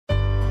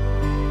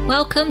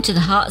Welcome to the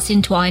Hearts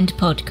Entwined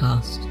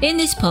podcast. In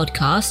this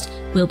podcast,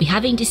 we'll be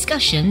having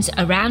discussions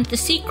around the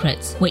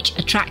secrets which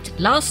attract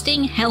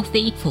lasting,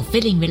 healthy,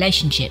 fulfilling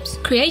relationships,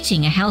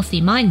 creating a healthy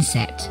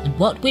mindset, and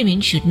what women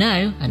should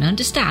know and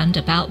understand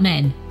about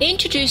men.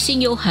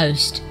 Introducing your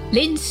host,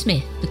 Lynn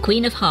Smith, the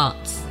Queen of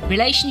Hearts,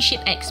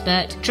 relationship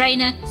expert,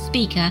 trainer,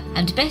 speaker,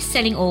 and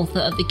best-selling author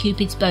of the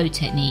Cupid's Bow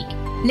technique.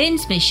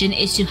 Lynn's mission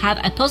is to have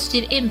a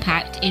positive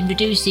impact in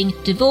reducing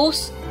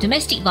divorce,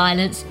 domestic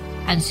violence,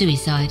 and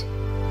suicide.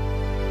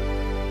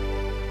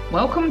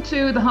 Welcome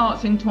to the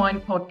Hearts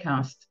Entwined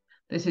podcast.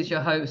 This is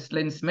your host,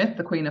 Lynn Smith,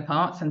 the Queen of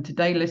Hearts. And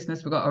today,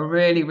 listeners, we've got a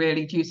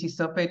really juicy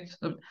subject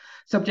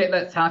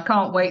that I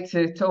can't wait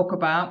to talk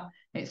about.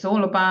 It's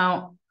all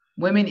about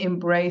women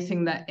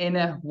embracing their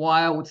inner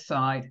wild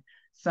side.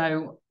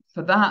 So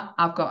for that,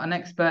 I've got an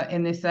expert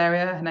in this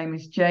area. Her name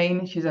is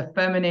Jane. She's a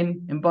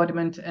feminine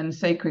embodiment and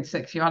sacred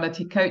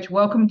sexuality coach.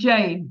 Welcome,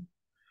 Jane.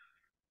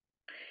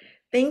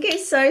 Thank you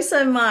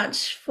so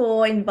much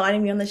for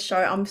inviting me on the show.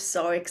 I'm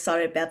so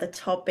excited about the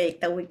topic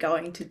that we're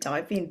going to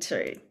dive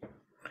into.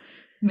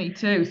 Me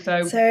too.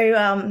 So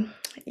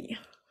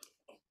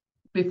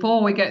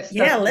before we get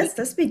started,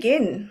 let's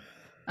begin.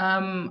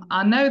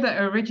 I know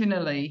that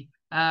originally,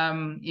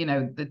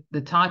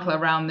 the title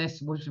around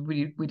this was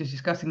we were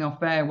discussing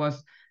off air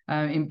was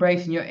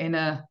embracing your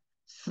inner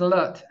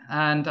slut,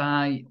 and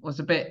I was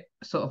a bit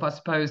sort of, I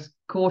suppose,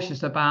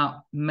 cautious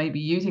about maybe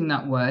using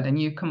that word, and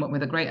you've come up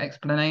with a great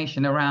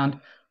explanation around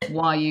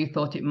why you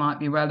thought it might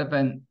be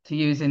relevant to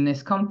use in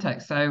this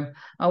context. So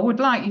I would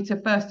like you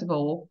to first of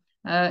all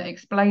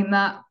explain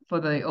that for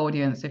the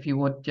audience, if you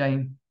would,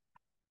 Jane.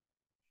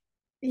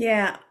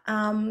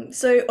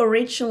 So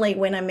originally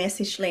when I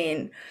messaged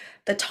Lynn,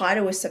 the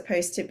title was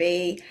supposed to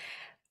be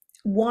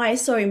why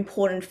it's so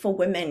important for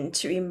women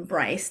to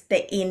embrace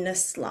the inner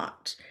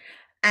slut.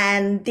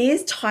 And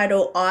this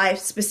title I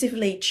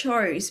specifically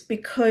chose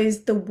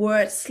because the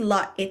word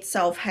slut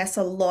itself has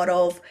a lot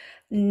of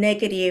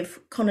negative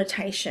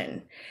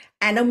connotation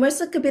and almost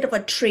like a bit of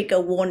a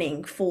trigger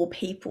warning for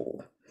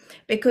people.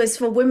 Because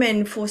for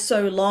women for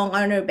so long, I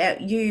don't know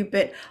about you,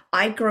 but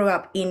I grew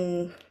up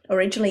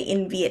originally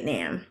in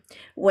Vietnam,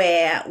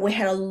 where we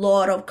had a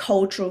lot of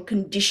cultural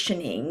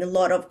conditioning, a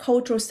lot of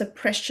cultural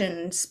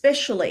suppression,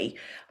 especially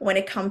when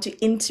it comes to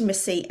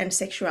intimacy and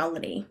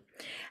sexuality.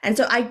 And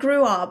so I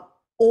grew up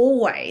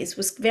always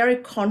was very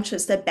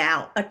conscious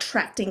about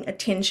attracting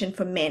attention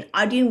from men.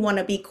 I didn't want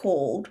to be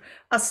called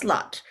a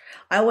slut.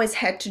 I always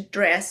had to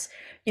dress,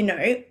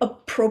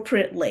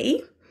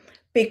 appropriately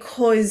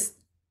because,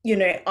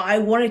 I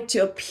wanted to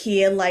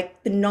appear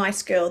like the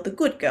nice girl, the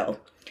good girl.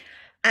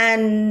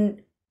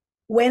 And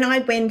when I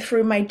went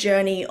through my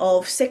journey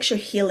of sexual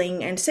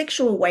healing and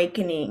sexual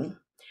awakening,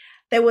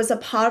 there was a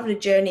part of the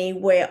journey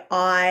where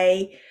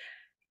I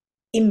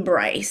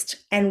embraced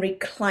and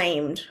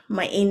reclaimed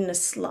my inner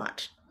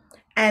slut.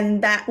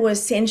 And that was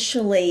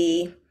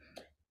essentially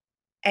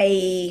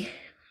a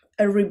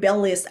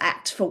rebellious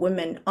act for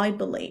women, I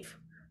believe,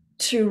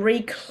 to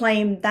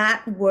reclaim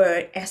that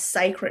word as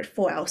sacred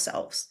for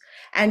ourselves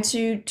and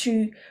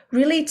to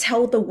really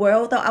tell the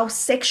world that our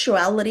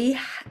sexuality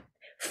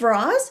for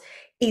us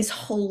is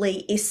holy,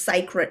 is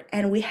sacred,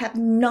 and we have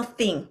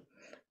nothing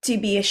to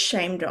be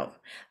ashamed of.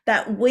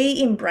 That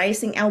we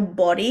embracing our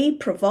body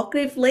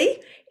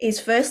provocatively is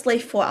firstly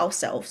for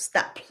ourselves,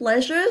 that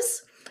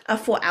pleasures are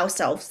for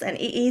ourselves, and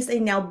it is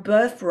in our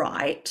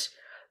birthright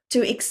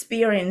to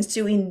experience,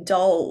 to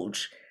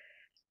indulge,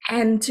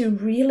 and to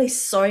really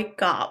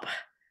soak up,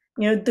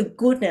 the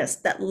goodness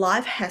that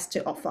life has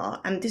to offer.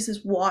 And this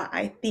is why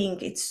I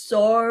think it's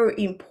so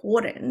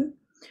important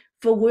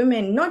for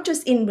women, not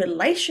just in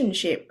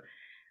relationship,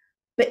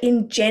 but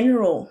in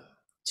general,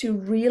 to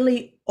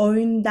really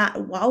own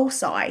that wild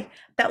side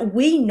that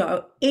we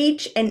know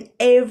each and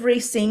every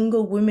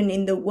single woman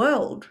in the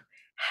world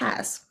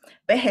has,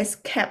 but has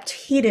kept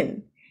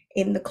hidden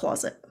in the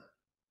closet.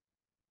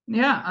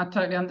 Yeah, I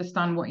totally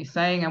understand what you're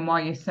saying and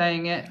why you're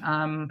saying it.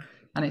 And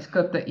it's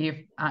good that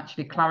you've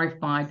actually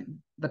clarified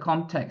the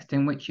context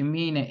in which you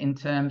mean it in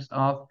terms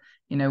of,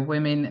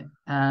 women.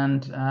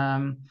 And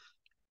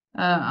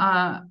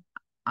I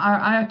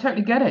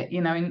totally get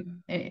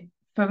it.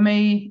 For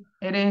me,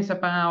 it is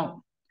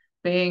about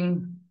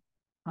being,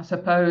 I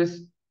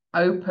suppose,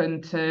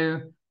 open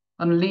to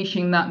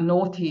unleashing that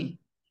naughty,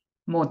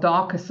 more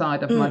darker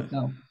side of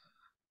myself.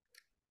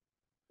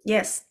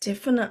 Yes,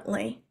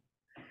 definitely.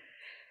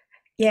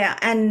 Yeah,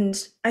 and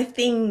I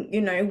think,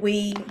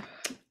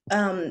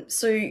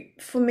 so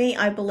for me,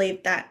 I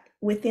believe that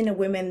within a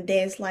woman,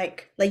 there's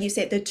like you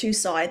said, the two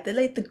sides,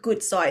 the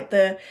good side,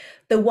 the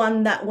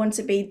one that wants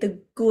to be the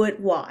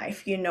good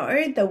wife,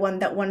 the one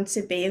that wants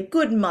to be a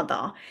good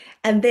mother.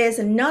 And there's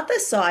another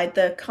side,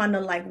 the kind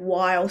of like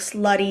wild,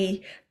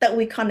 slutty, that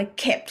we kind of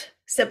kept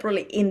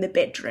separately in the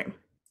bedroom.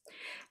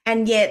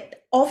 And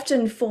yet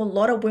often for a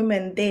lot of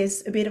women,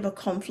 there's a bit of a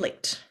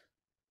conflict.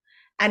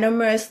 And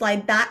almost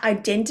like that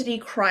identity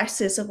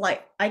crisis of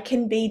like, I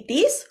can be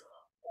this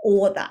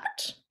or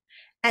that.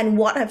 And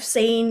what I've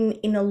seen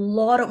in a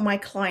lot of my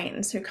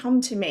clients who come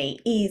to me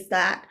is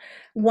that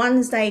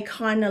once they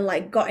kind of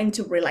like got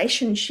into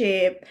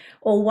relationship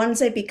or once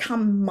they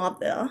become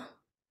mother,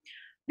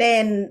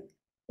 then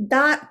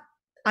that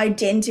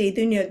identity,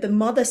 the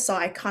mother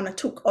side kind of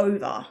took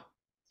over,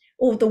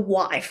 or the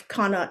wife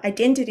kind of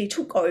identity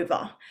took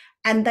over,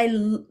 and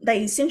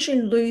they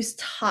essentially lose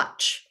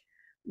touch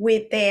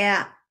with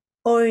their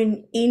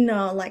own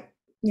inner, like,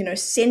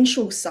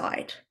 sensual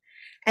side.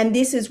 And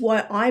this is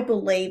why I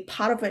believe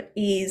part of it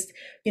is,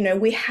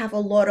 we have a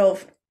lot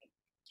of,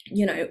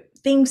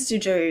 things to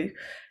do,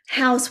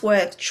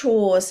 housework,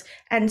 chores.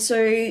 And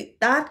so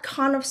that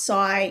kind of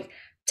side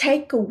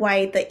take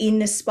away the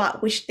inner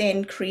spark, which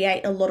then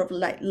create a lot of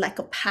lack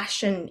of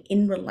passion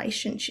in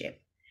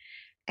relationship.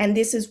 And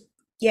this is,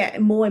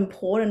 more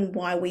important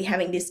why we're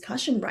having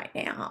discussion right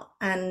now.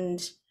 And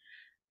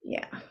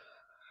yeah.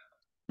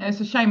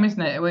 It's a shame,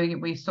 isn't it?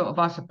 We sort of,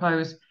 I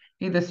suppose,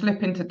 either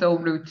slip into dull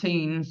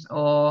routines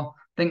or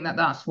think that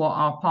that's what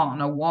our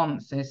partner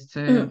wants, is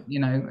to,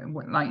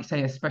 like you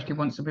say, especially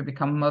once we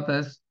become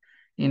mothers,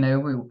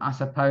 I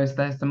suppose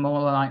there's the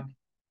more like,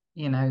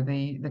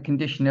 the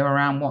conditioner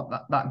around what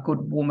that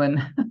good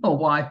woman or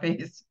wife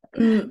is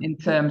in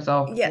terms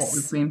of Yes. what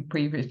we've been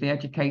previously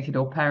educated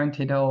or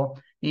parented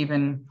or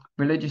even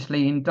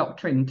religiously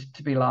indoctrined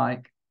to be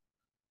like.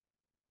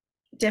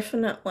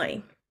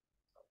 Definitely.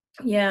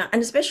 Yeah,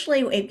 and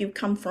especially if you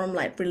come from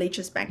like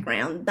religious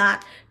background,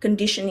 that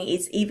conditioning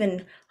is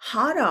even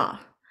harder.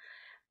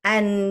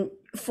 And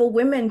for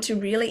women to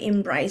really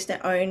embrace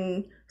their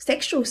own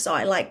sexual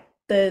side, like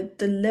the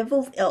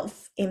level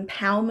of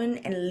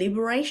empowerment and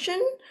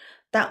liberation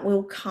that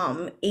will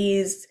come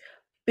is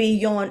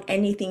beyond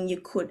anything you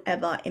could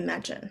ever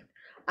imagine.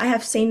 I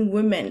have seen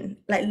women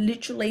like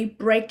literally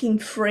breaking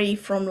free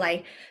from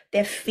like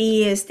their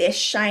fears, their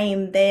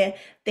shame, their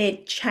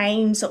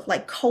chains of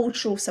like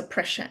cultural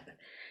suppression,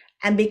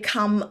 and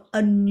become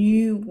a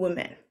new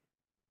woman.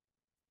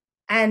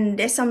 And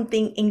there's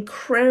something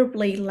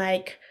incredibly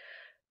like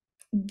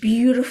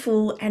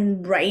beautiful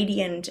and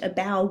radiant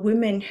about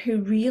women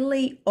who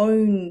really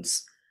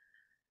owns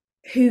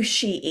who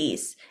she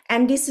is.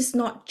 And this is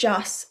not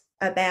just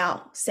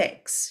about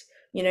sex.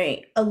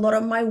 A lot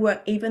of my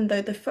work, even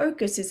though the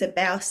focus is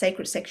about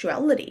sacred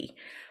sexuality,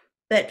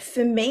 but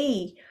for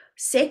me,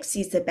 sex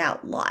is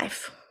about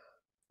life.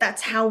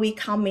 That's how we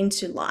come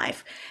into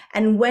life.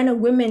 And when a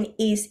woman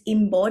is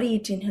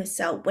embodied in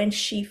herself, when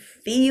she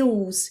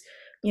feels,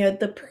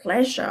 the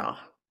pleasure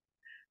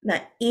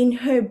that in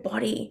her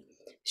body,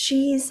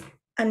 she's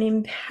an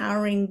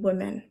empowering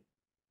woman.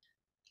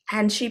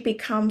 And she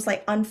becomes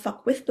like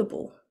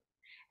unfuckwithable.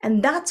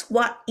 And that's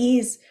what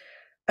is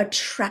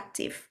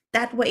attractive.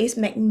 That's what is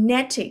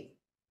magnetic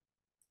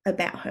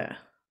about her.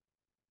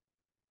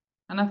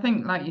 And I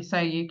think, like you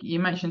say, you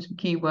mentioned some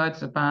key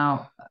words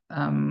about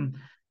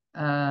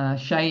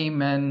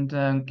shame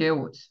and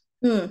guilt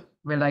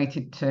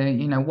related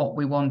to, what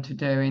we want to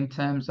do in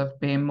terms of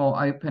being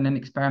more open and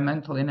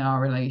experimental in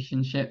our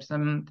relationships.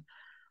 And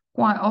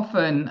quite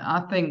often,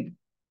 I think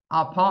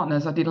our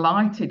partners are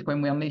delighted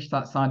when we unleash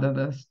that side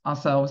of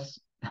ourselves,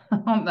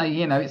 aren't they?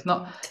 It's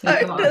not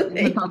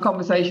a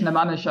conversation a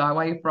man to shy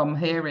away from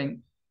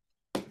hearing.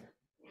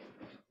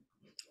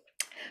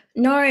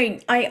 No,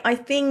 I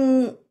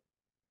think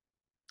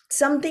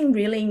something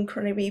really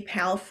incredibly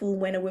powerful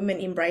when a woman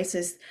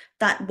embraces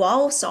that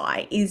wild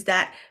side is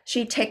that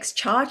she takes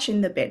charge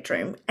in the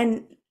bedroom.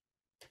 And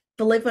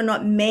believe it or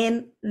not,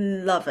 men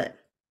love it.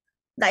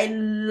 They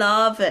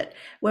love it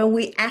when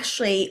we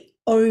actually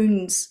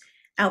owns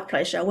our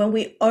pleasure, when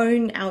we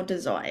own our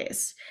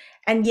desires.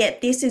 And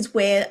yet this is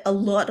where a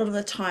lot of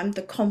the time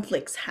the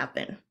conflicts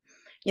happen.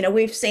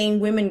 We've seen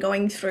women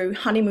going through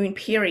honeymoon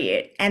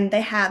period and they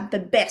have the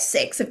best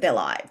sex of their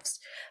lives.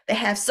 They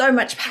have so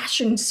much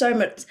passion, so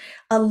much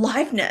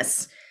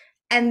aliveness.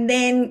 And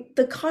then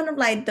the kind of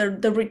like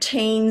the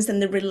routines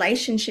and the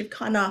relationship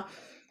kind of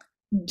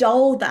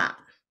dull that.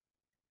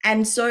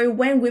 And so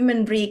when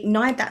women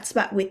reignite that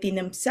spark within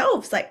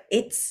themselves, like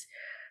it's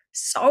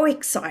so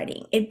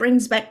exciting. It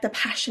brings back the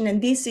passion.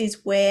 And this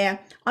is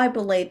where I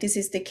believe this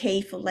is the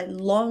key for like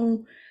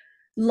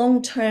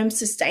long-term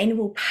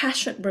sustainable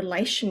passionate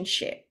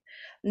relationship.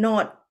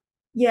 Not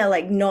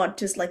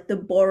just like the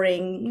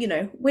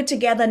boring, we're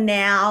together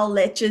now,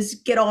 let's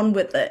just get on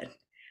with it.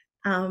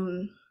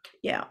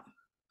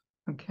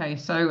 Okay,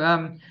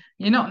 so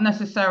you're not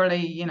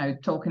necessarily,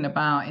 talking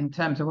about in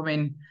terms of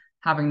women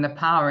having the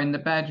power in the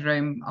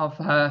bedroom of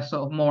her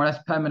sort of more or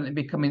less permanently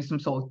becoming some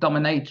sort of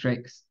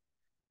dominatrix.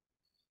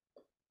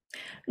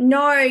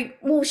 No,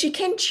 well, she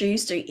can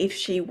choose to if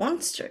she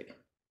wants to.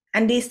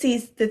 And this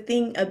is the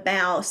thing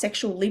about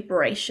sexual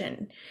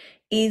liberation,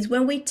 is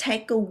when we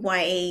take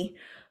away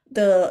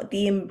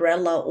the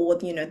umbrella or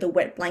the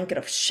wet blanket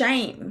of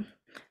shame,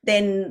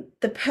 then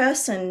the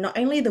person, not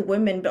only the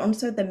women but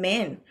also the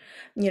men,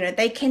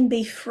 they can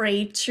be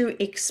free to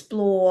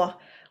explore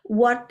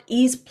what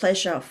is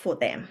pleasure for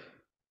them.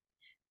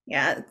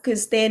 Yeah,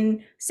 because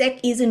then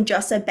sex isn't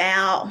just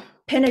about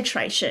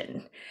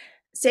penetration.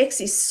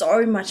 sex is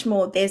so much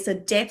more. There's a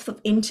depth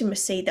of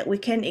intimacy that we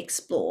can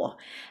explore.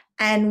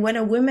 And when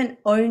a woman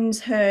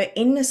owns her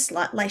inner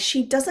slut, like,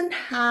 she doesn't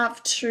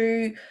have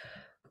to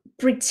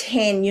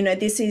pretend.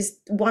 This is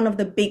one of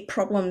the big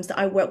problems that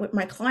I work with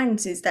my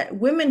clients, is that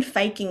women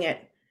faking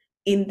it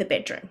in the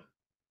bedroom.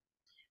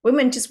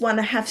 Women just want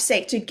to have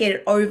sex to get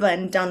it over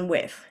and done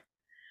with,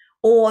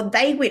 or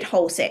they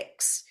withhold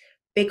sex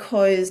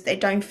because they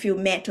don't feel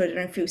met or they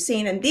don't feel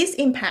seen. And this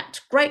impacts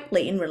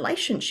greatly in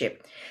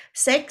relationship.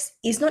 Sex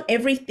is not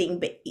everything,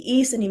 but it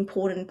is an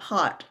important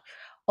part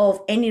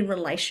of any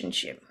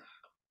relationship.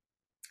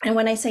 And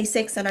when I say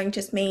sex, I don't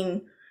just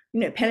mean,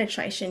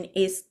 penetration.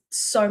 Is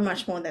so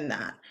much more than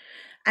that.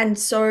 And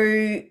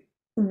so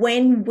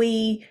when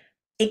we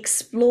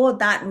explore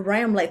that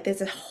realm, like,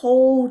 there's a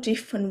whole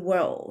different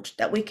world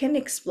that we can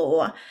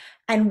explore.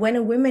 And when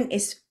a woman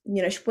is,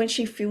 when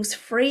she feels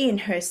free in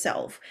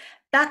herself,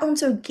 that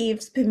also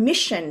gives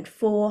permission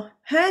for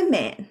her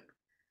man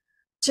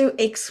to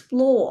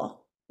explore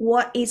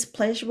what is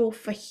pleasurable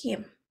for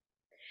him.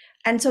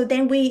 And so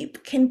then we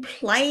can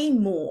play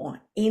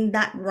more in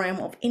that realm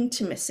of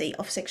intimacy,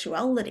 of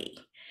sexuality.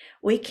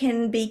 We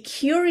can be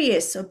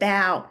curious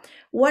about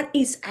what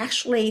is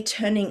actually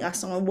turning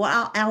us on, what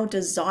are our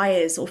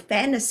desires or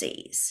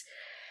fantasies,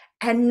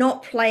 and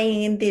not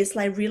playing in this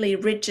like really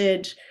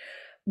rigid,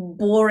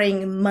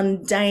 boring,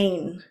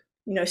 mundane,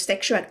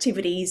 sexual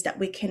activities that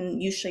we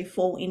can usually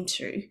fall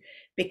into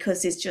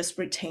because it's just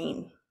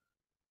routine.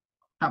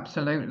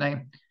 Absolutely.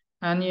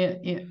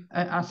 And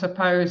I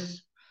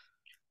suppose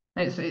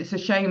it's a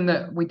shame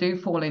that we do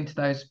fall into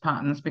those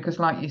patterns, because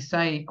like you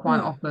say, quite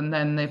often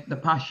then the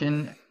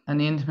passion and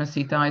the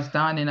intimacy dies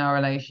down in our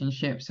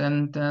relationships,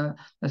 and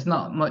there's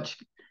not much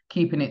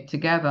keeping it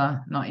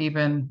together, not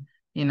even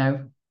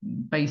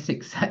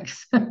basic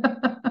sex.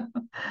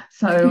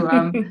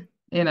 So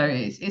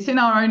it's in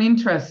our own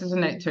interest,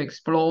 isn't it, to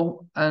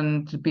explore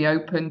and to be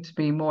open, to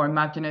be more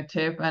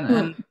imaginative,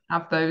 and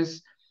have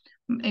those.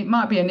 It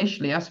might be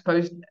initially, I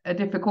suppose, a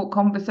difficult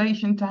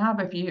conversation to have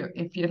if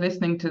you're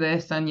listening to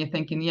this and you're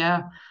thinking,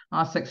 yeah,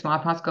 our sex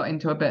life has got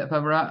into a bit of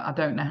a rut. I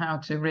don't know how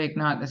to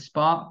reignite the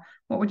spark.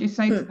 What would you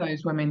say to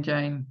those women,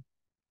 Jane?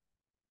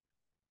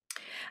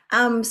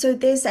 So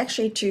there's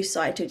actually two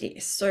sides to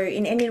this. So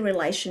in any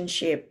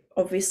relationship,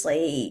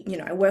 obviously,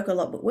 I work a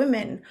lot with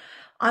women.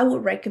 I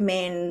would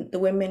recommend the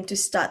women to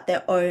start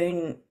their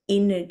own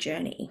inner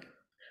journey,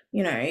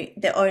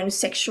 their own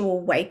sexual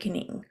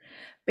awakening,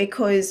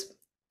 because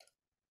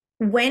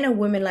when a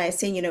woman, like I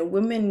say,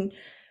 women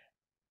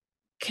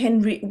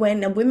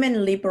when a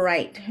woman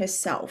liberate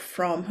herself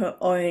from her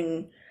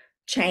own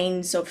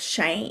chains of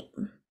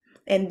shame,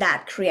 and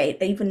that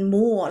create even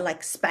more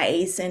like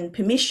space and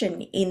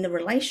permission in the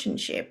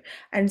relationship.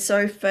 And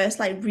so first,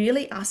 like,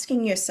 really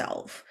asking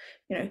yourself,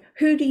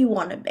 who do you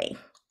want to be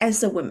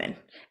as a woman?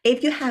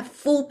 If you have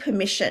full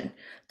permission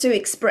to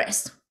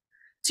express,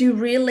 to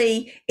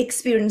really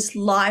experience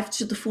life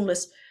to the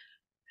fullest,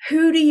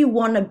 who do you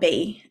want to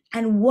be,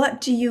 and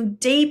what do you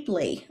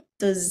deeply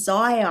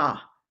desire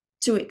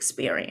to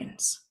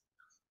experience?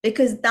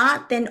 Because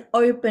that then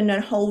open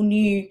a whole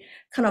new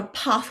kind of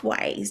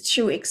pathways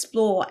to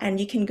explore, and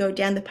you can go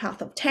down the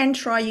path of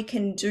tantra. You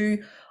can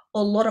do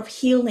a lot of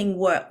healing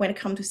work when it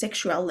comes to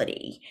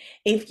sexuality.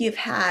 If you've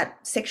had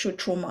sexual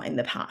trauma in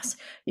the past,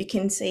 you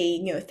can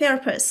see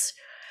therapists.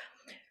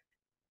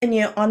 And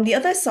on the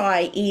other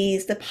side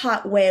is the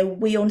part where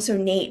we also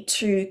need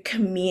to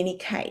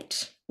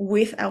communicate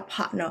with our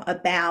partner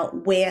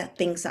about where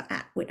things are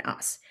at with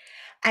us.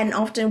 And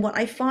often what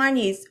I find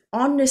is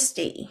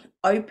honesty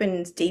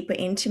opens deeper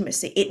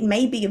intimacy. It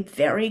may be a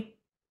very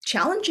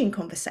challenging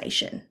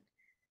conversation,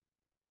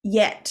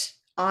 yet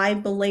I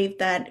believe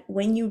that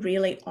when you're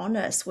really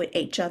honest with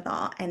each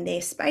other and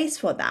there's space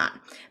for that,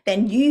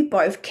 then you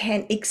both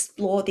can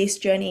explore this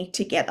journey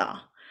together.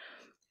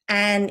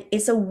 And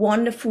it's a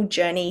wonderful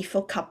journey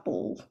for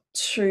couple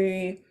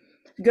to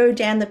go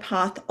down the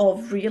path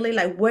of really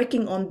like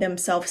working on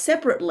themselves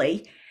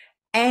separately,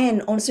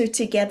 and also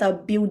together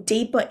build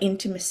deeper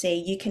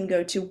intimacy. You can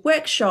go to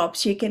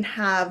workshops, you can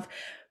have,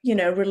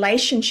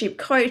 relationship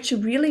coach to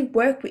really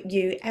work with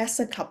you as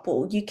a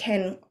couple. You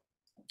can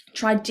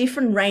try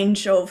different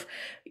range of,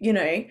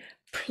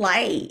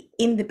 play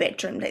in the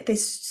bedroom. Like,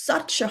 there's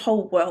such a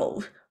whole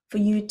world for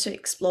you to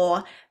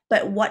explore.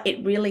 But what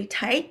it really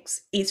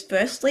takes is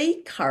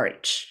firstly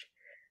courage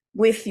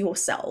with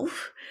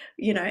yourself,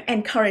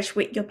 and courage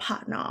with your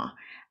partner.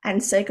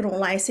 And second of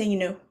all, I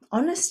say,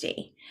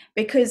 honesty.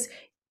 Because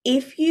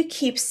if you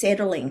keep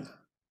settling,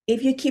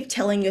 if you keep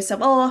telling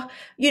yourself, oh,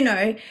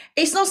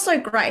 it's not so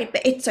great,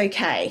 but it's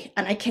okay,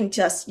 and I can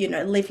just,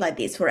 live like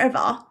this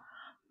forever,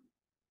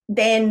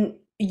 then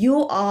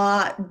you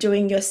are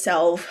doing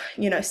yourself,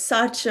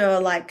 such a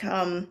like,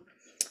 not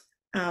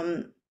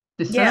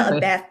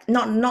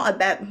a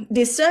bad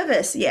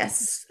disservice.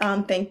 Yes.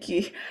 Thank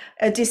you.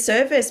 A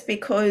disservice,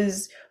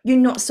 because you're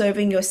not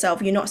serving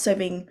yourself, you're not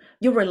serving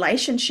your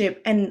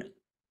relationship. And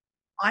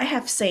I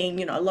have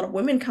seen, a lot of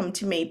women come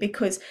to me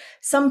because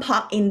some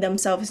part in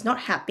themselves is not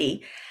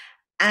happy,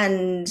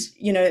 And,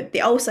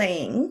 the old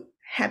saying,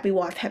 happy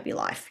wife, happy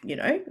life,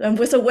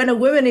 And so when a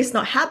woman is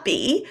not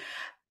happy,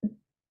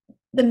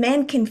 the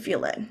man can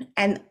feel it.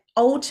 And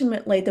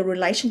ultimately, the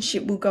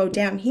relationship will go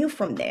downhill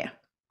from there.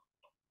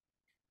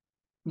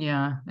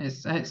 Yeah,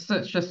 it's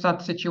such a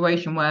sad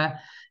situation where,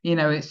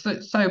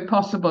 it's so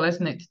possible,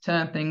 isn't it, to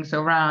turn things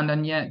around,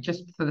 and yet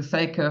just for the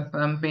sake of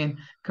being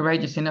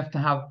courageous enough to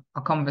have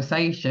a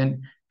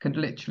conversation could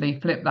literally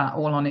flip that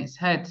all on its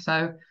head.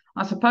 So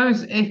I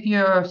suppose if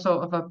you're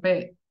sort of a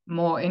bit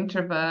more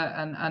introvert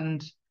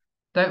and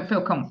don't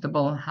feel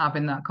comfortable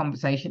having that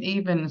conversation,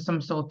 even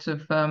some sort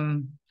of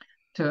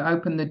to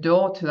open the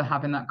door to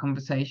having that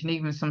conversation,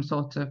 even some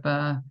sort of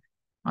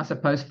I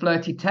suppose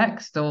flirty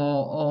text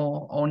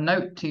or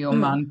note to your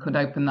man could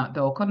open that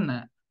door, couldn't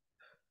it?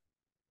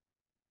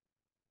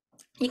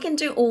 You can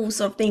do all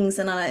sorts of things,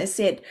 and I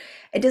said,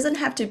 it doesn't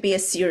have to be a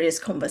serious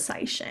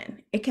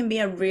conversation. It can be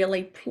a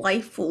really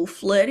playful,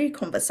 flirty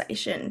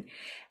conversation.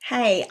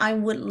 Hey, I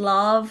would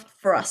love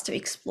for us to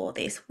explore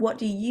this. What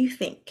do you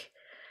think?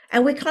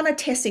 And we're kind of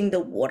testing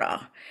the water.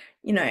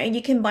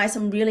 You can buy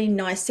some really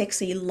nice,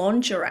 sexy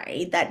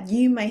lingerie that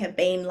you may have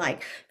been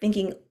like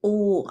thinking,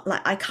 oh,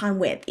 like I can't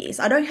wear this.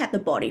 I don't have the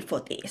body for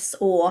this,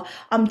 or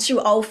I'm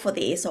too old for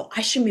this, or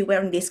I shouldn't be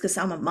wearing this because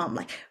I'm a mum.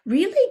 Like,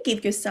 really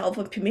give yourself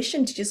a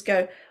permission to just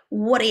go,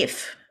 what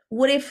if?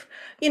 What if,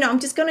 I'm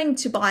just going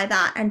to buy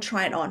that and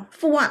try it on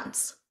for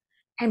once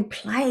and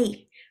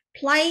play.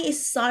 Play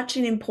is such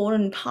an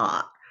important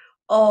part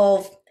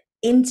of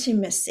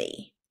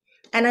intimacy.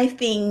 And I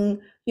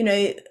think,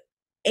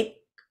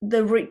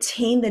 the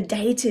routine, the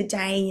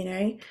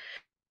day-to-day,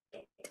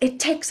 it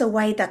takes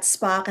away that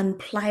spark, and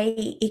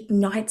play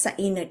ignites that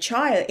inner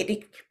child.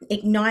 It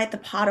ignites the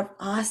part of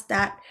us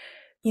that,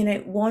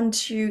 want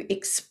to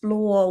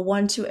explore,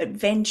 want to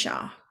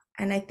adventure.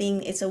 And I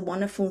think it's a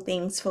wonderful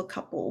thing for a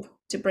couple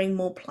to bring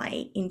more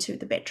play into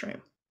the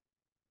bedroom.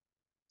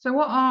 So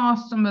what are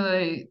some of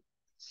the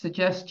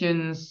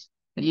suggestions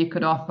that you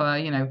could offer,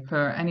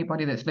 for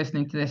anybody that's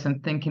listening to this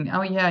and thinking,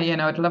 oh yeah,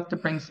 I'd love to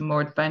bring some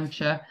more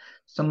adventure,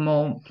 some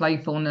more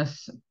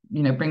playfulness,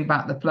 bring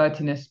back the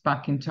flirtiness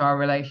back into our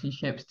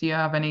relationships. Do you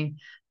have any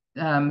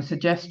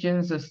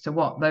suggestions as to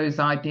what those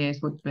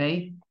ideas would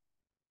be?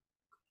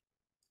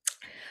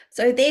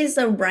 So there's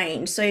a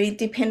range. So it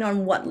depends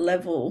on what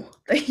level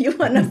that you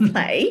want to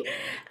play.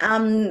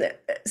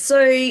 So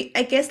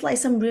I guess like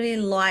some really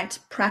light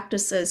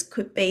practices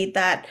could be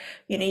that,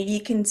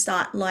 you can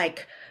start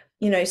like,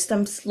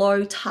 some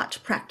slow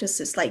touch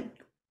practices, like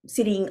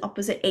sitting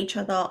opposite each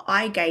other,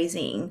 eye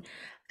gazing,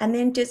 and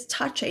then just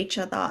touch each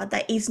other.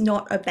 That is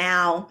not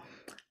about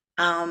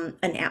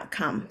an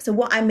outcome. So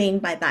what I mean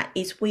by that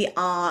is we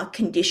are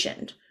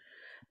conditioned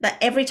that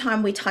every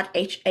time we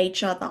touch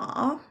each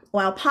other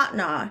or our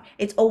partner,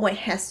 it always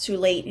has to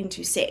lead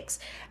into sex.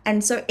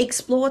 And so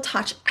explore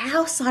touch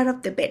outside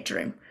of the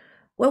bedroom.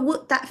 What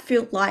would that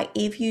feel like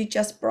if you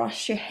just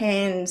brush your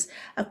hands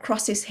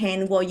across his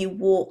hand while you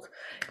walk,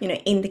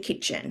 in the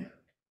kitchen?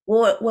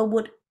 What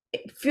would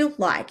it feel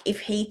like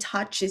if he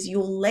touches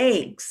your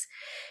legs,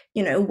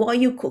 while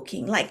you're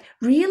cooking? Like,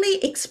 really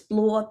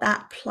explore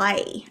that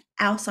play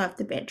outside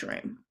the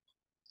bedroom.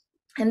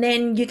 And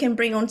then you can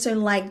bring also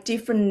like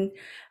different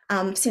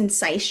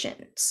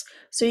sensations.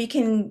 So you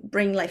can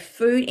bring like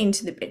food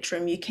into the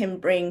bedroom. You can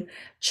bring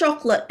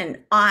chocolate and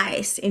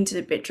ice into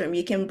the bedroom.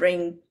 You can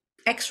bring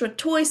extra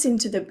toys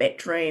into the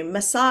bedroom,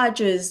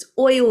 massages,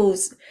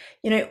 oils,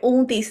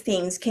 all these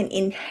things can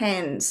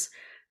enhance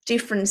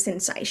different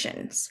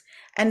sensations.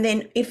 And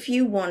then if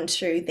you want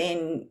to,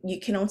 then you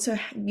can also,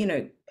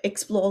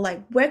 explore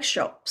like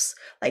workshops,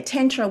 like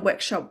tantra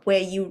workshop,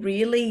 where you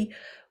really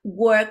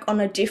work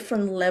on a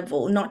different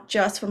level, not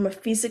just from a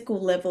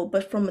physical level,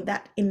 but from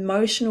that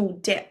emotional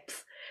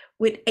depth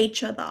with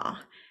each other,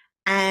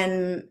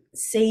 and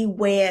see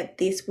where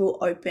this will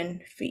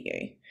open for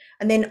you.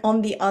 And then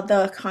on the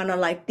other kind of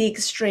like the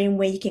extreme,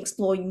 where you can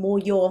explore more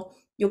your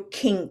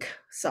kink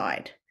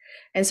side.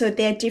 And so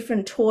there are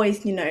different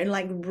toys,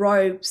 like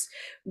ropes,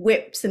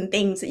 whips, and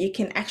things that you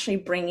can actually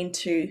bring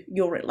into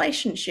your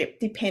relationship,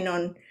 depending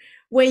on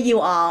where you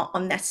are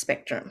on that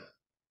spectrum.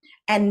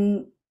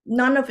 And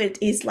none of it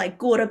is like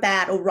good or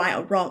bad or right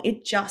or wrong.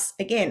 It just,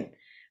 again,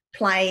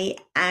 play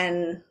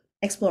and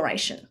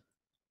exploration.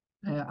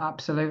 Yeah,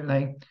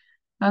 absolutely.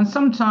 And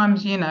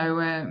sometimes,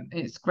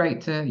 it's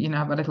great to,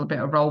 have a little bit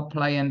of role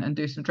play and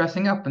do some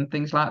dressing up and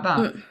things like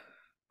that.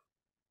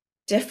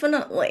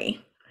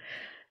 Definitely.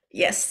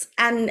 Yes.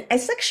 And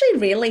it's actually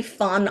really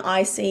fun.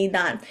 I see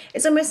that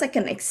it's almost like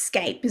an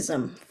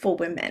escapism for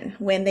women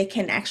when they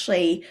can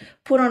actually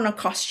put on a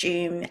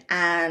costume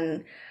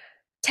and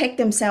take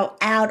themselves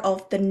out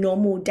of the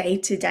normal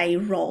day-to-day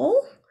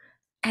role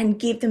and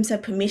give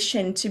themselves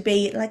permission to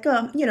be like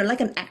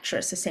like an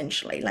actress,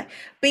 essentially, like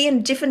be a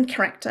different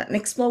character and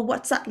explore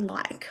what's that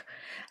like.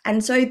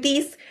 And so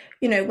these,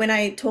 when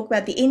I talk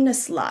about the inner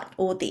slut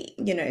or the,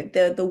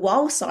 the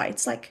wild side,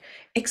 it's like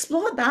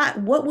explore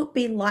that. What would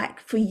be like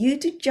for you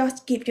to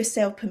just give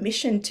yourself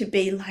permission to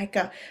be like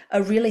a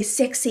really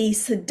sexy,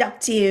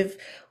 seductive,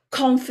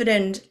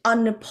 confident,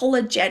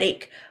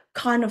 unapologetic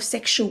kind of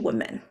sexual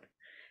woman,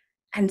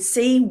 and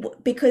see,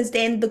 because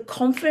then the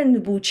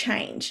confidence will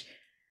change,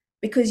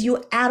 because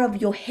you're out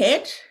of your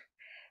head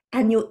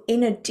and you're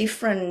in a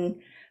different,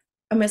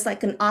 almost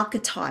like an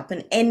archetype,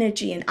 an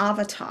energy, an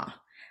avatar,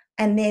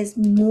 and there's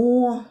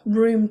more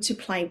room to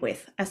play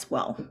with as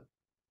well.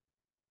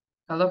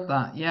 I love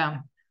that. Yeah.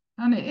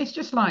 And it's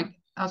just like,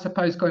 I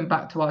suppose, going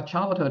back to our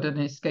childhood and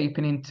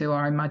escaping into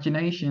our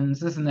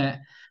imaginations, isn't it?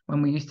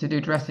 When we used to do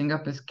dressing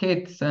up as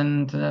kids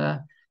and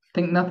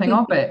think nothing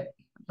of it.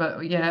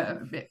 But yeah,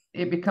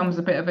 it becomes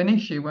a bit of an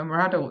issue when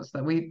we're adults,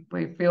 that we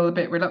feel a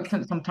bit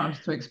reluctant sometimes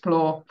to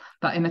explore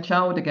that inner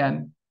child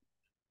again.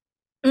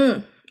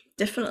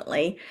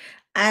 Definitely.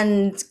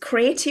 And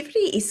creativity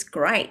is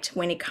great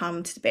when it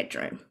comes to the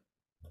bedroom.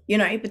 You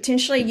know,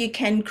 potentially you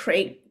can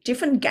create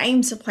different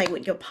games to play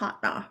with your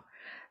partner.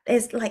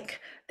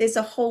 There's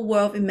a whole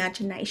world of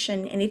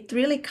imagination, and it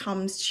really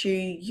comes to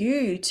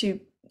you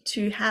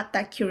to have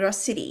that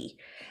curiosity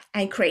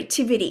and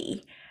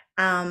creativity.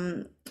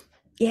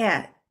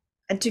 Yeah,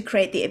 and to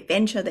create the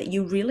adventure that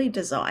you really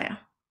desire.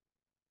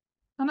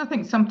 And I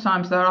think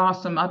sometimes there are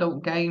some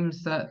adult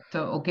games that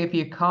will give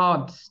you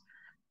cards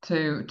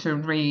to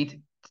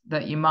read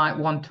that you might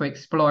want to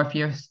explore if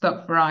you're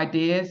stuck for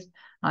ideas.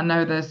 I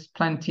know there's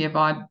plenty of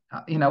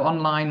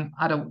online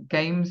adult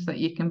games that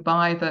you can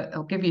buy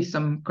that'll give you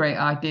some great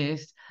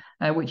ideas,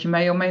 which you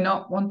may or may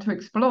not want to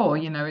explore.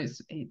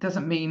 It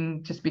doesn't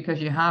mean just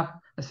because you have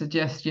a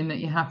suggestion that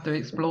you have to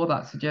explore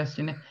that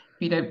suggestion. If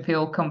you don't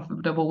feel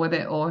comfortable with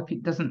it, or if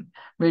it doesn't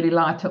really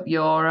light up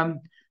your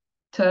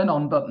turn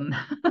on button.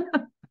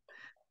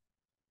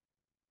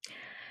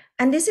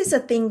 And this is a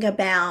thing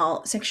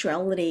about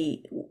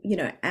sexuality,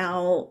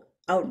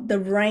 the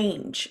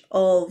range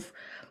of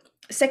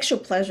sexual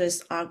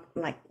pleasures are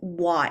like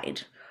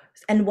wide.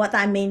 And what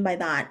I mean by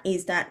that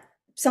is that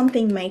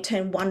something may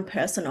turn one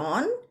person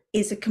on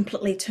is a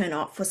completely turn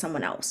off for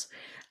someone else.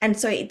 And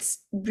so it's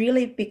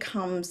really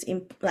becomes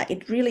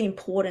it's really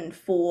important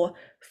for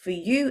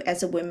you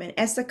as a woman,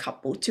 as a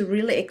couple, to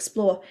really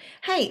explore,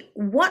 hey,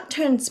 what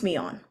turns me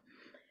on?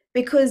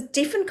 Because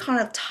different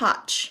kind of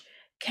touch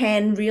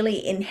can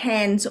really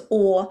enhance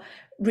or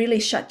really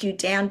shut you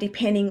down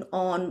depending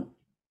on,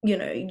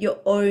 your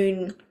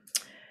own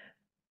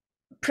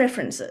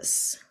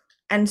preferences.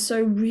 And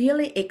so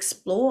really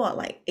explore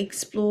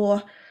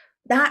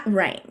that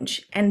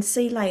range and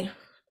see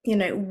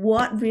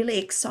what really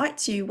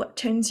excites you, what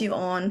turns you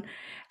on,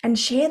 and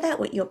share that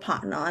with your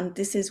partner. And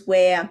this is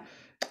where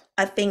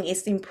I think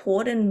it's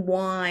important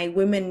why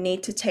women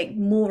need to take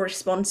more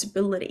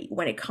responsibility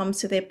when it comes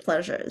to their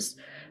pleasures,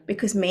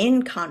 because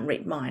men can't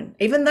read mind.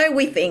 Even though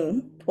we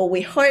think, or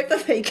we hope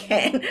that they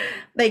can,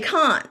 they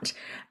can't.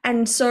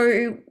 And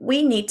so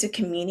we need to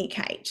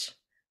communicate.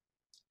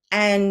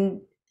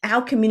 And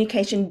our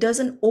communication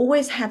doesn't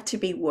always have to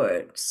be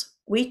words.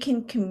 We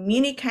can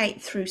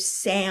communicate through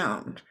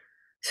sound,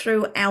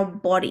 through our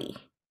body,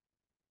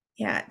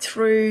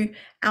 through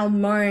our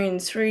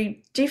moans, through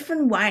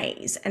different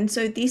ways. And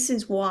so this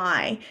is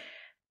why,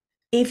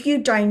 if you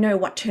don't know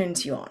what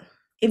turns you on,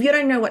 if you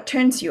don't know what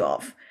turns you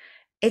off,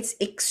 it's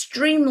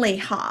extremely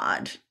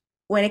hard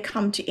when it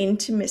comes to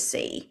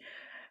intimacy,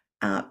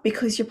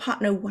 because your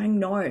partner won't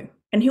know,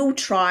 and he'll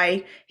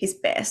try his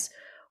best,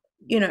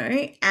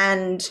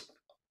 and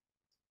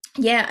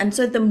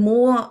so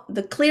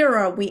the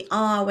clearer we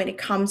are when it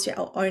comes to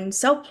our own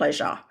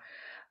self-pleasure,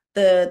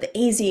 the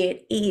easier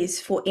it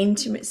is for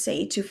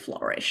intimacy to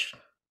flourish.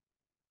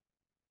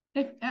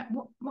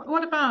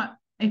 What about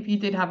if you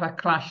did have a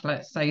clash?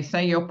 Let's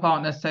say your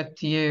partner said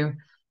to you,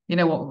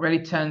 what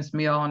really turns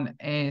me on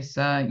is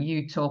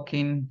you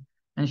talking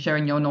and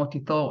sharing your naughty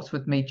thoughts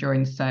with me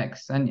during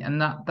sex, and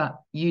that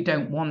you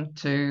don't want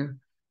to,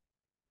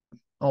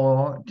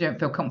 or don't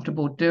feel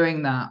comfortable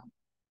doing that.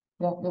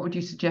 What would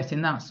you suggest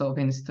in that sort of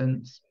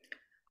instance?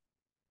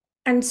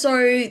 And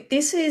so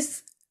this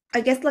is,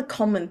 I guess, the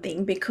common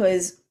thing,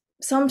 because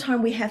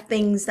sometimes we have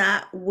things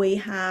that we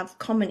have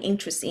common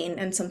interest in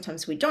and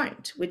sometimes we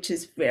don't, which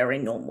is very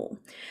normal.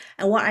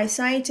 And what I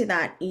say to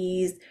that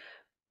is,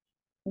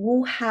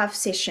 we'll have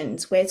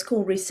sessions where it's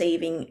called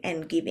receiving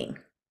and giving.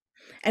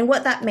 And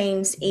what that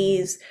means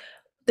is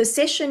the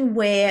session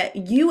where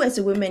you as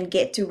a woman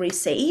get to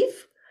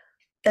receive,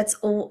 that's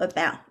all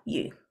about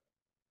you.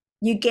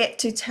 You get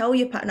to tell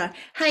your partner,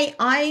 hey,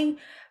 I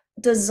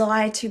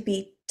desire to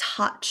be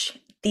touched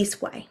this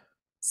way,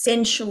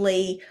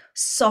 sensually,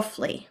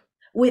 softly,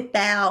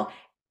 without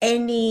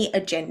any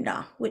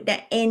agenda,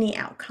 without any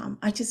outcome.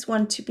 I just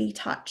want to be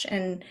touched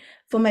and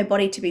for my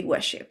body to be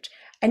worshipped.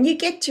 And you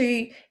get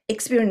to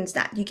experience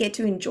that. You get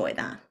to enjoy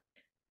that.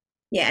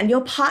 Yeah, and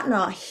your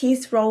partner,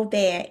 his role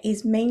there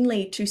is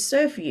mainly to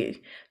serve you,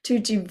 to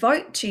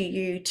devote to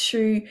you,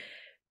 to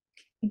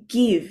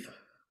give.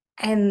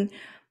 And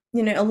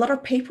a lot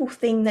of people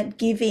think that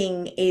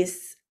giving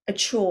is a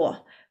chore,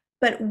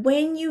 but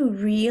when you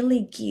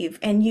really give,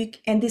 and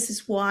this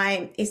is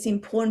why it's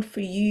important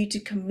for you to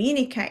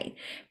communicate,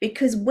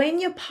 because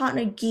when your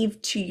partner gives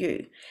to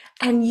you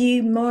and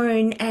you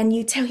moan and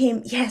you tell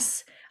him,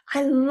 yes,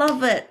 I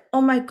love it.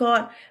 Oh my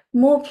God,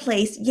 more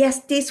please. Yes,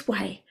 this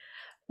way.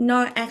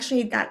 No,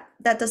 actually, that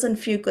doesn't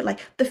feel good. Like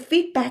the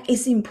feedback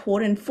is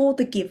important for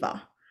the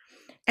giver.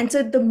 And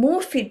so the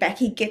more feedback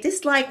he gets,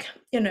 it's like,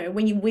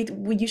 when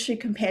we usually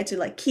compare to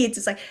like kids,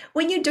 it's like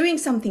when you're doing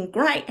something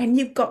great and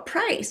you've got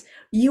praise,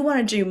 you want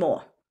to do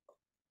more,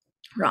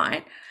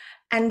 right?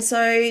 And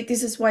so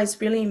this is why it's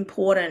really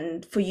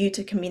important for you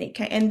to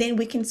communicate, and then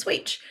we can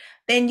switch.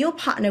 Then your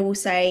partner will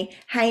say,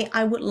 hey,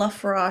 I would love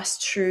for us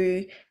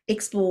to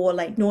explore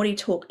like naughty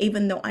talk,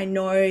 even though I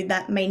know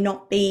that may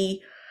not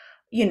be,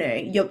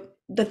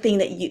 the thing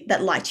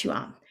that lights you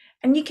up.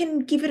 And you can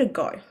give it a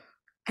go.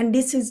 And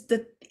this is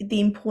the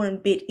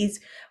important bit,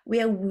 is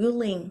we are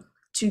willing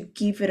to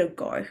give it a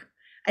go.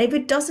 And if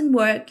it doesn't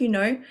work,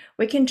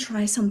 we can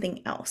try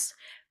something else.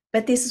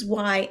 But this is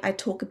why I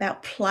talk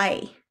about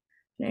play.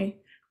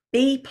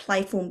 Be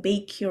playful,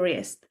 be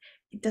curious.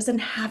 It doesn't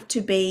have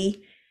to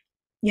be,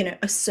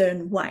 a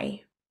certain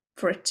way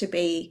for it to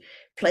be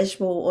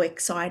pleasurable or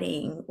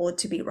exciting or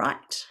to be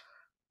right.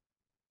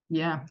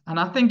 Yeah, and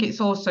I think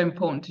it's also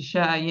important to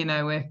share,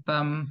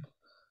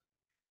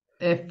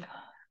 if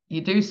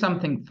you do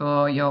something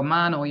for your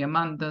man or your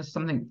man does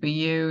something for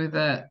you,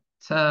 that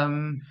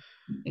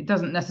it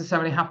doesn't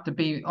necessarily have to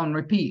be on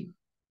repeat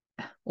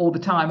all the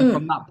time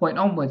from that point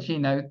onwards.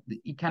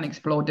 You can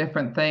explore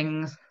different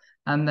things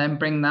and then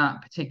bring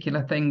that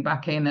particular thing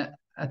back in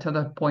at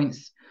other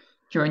points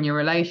during your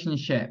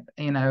relationship.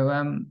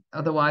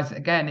 Otherwise,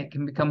 again, it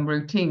can become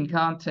routine,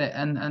 can't it?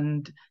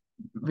 And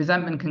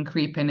resentment can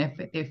creep in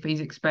if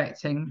he's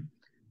expecting,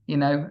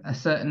 a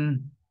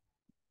certain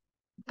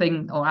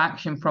thing or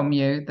action from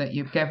you that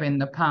you've given in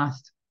the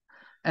past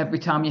every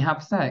time you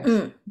have sex.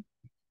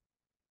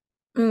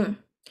 And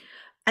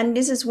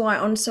this is why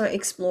also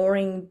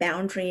exploring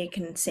boundary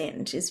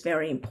consent is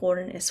very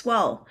important as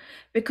well,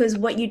 because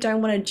what you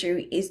don't want to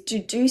do is to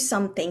do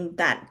something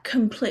that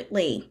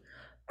completely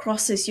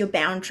crosses your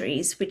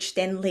boundaries, which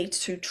then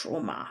leads to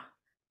trauma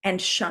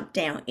and shut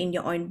down in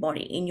your own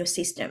body, in your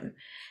system.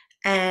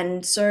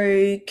 And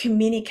so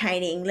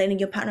communicating, letting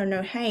your partner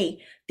know,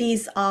 hey,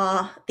 these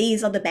are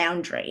the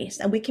boundaries,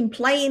 and we can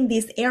play in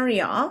this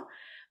area,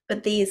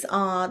 but these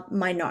are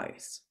my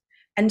no's.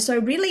 And so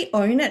really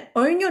own it,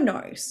 own your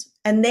no's,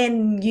 and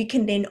then you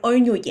can then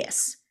own your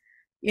yes,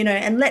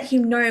 and let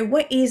him know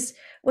what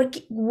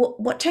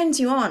turns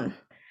you on.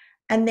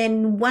 And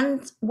then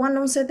one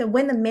also, that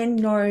when the men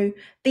know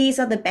these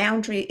are the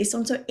boundaries, it's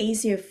also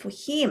easier for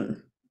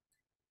him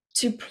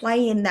to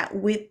play in that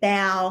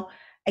without,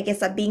 I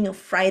guess, like being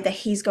afraid that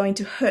he's going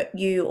to hurt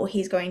you or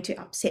he's going to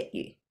upset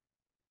you.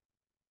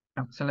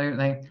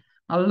 Absolutely.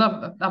 I've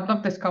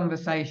loved this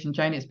conversation,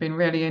 Jane. It's been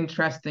really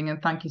interesting,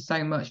 and thank you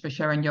so much for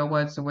sharing your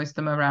words of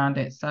wisdom around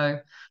it. So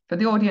for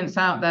the audience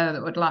out there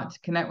that would like to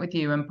connect with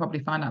you and probably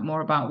find out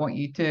more about what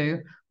you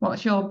do,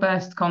 what's your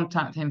best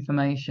contact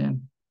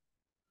information?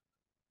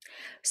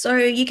 So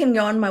you can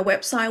go on my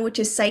website, which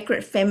is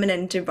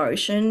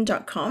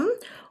sacredfemininedevotion.com,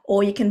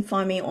 or you can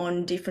find me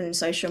on different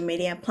social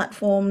media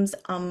platforms.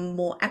 I'm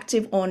more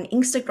active on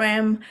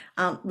Instagram.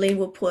 Lee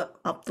will put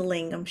up the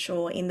link, I'm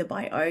sure, in the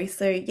bio.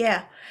 So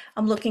yeah,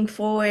 I'm looking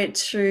forward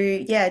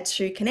to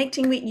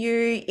connecting with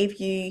you. If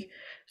you,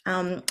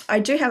 I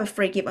do have a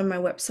free gift on my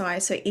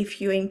website. So if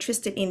you're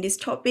interested in this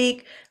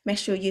topic, make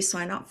sure you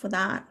sign up for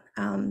that.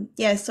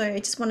 So I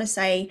just want to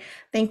say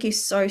thank you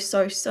so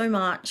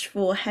much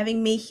for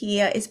having me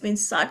here. It's been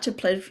such a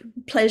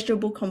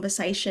pleasurable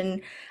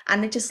conversation,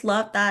 and I just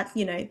love that,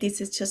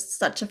 this is just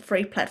such a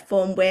free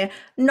platform where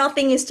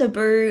nothing is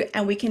taboo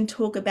and we can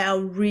talk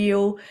about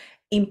real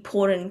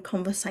important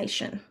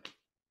conversation.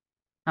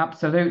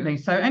 Absolutely.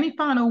 So any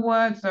final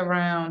words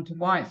around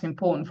why it's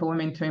important for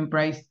women to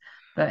embrace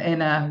the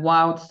inner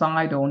wild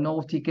side, or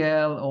naughty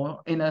girl,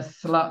 or inner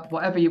slut,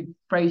 whatever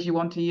phrase you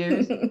want to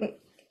use,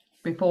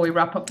 before we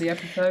wrap up the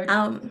episode?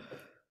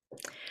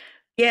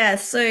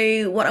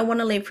 So what I want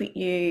to leave with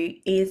you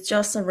is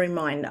just a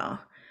reminder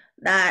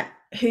that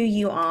who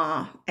you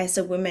are as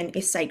a woman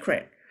is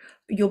sacred.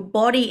 Your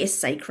body is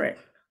sacred.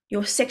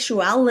 Your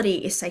sexuality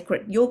is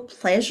sacred. Your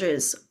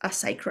pleasures are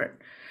sacred.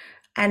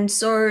 And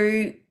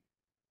so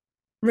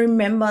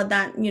remember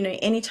that,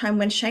 anytime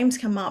when shames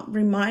come up,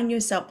 remind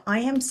yourself,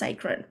 I am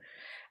sacred.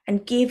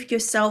 And give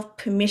yourself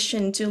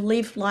permission to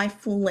live life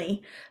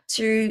fully,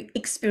 to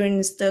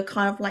experience the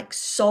kind of like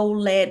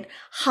soul-led,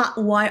 heart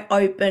wide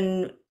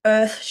open,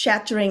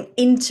 earth-shattering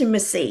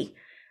intimacy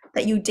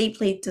that you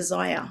deeply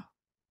desire.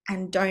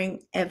 And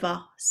don't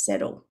ever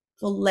settle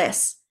for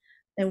less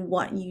than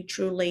what you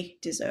truly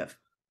deserve.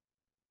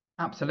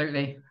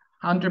 Absolutely.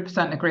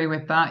 100% agree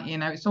with that.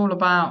 It's all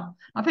about,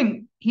 I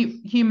think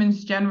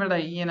humans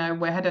generally,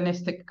 we're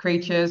hedonistic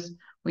creatures.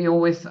 We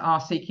always are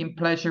seeking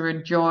pleasure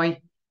and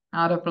joy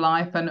out of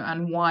life,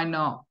 and why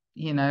not,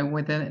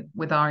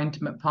 with our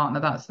intimate partner?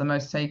 That's the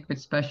most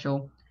sacred,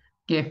 special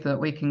gift that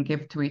we can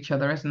give to each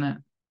other, isn't it?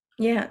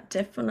 Yeah,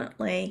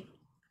 definitely.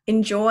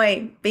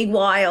 Enjoy, be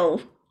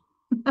wild.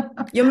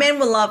 Your men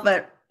will love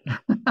it.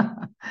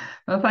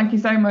 Well, thank you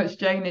so much,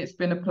 Jane. It's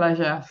been a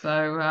pleasure.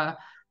 So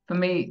for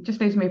me, it just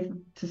leaves me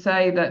to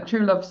say that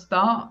true love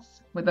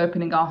starts with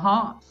opening our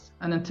hearts.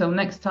 And until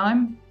next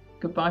time,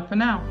 goodbye for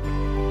now.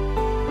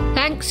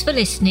 Thanks for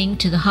listening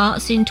to the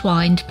Hearts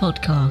Entwined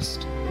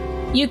podcast.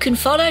 You can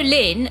follow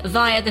Lynn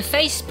via the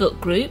Facebook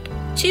group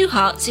Two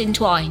Hearts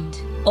Entwined,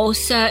 or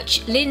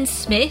search Lynn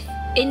Smith,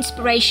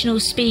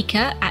 inspirational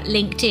speaker, at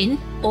LinkedIn,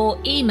 or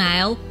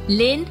email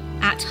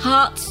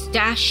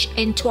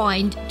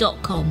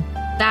lynn@hearts-entwined.com.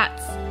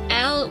 That's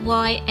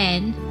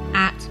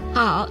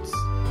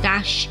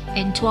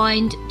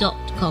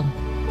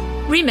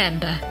LYN@hearts-entwined.com.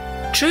 Remember,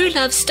 true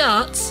love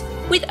starts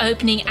with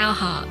opening our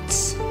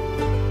hearts.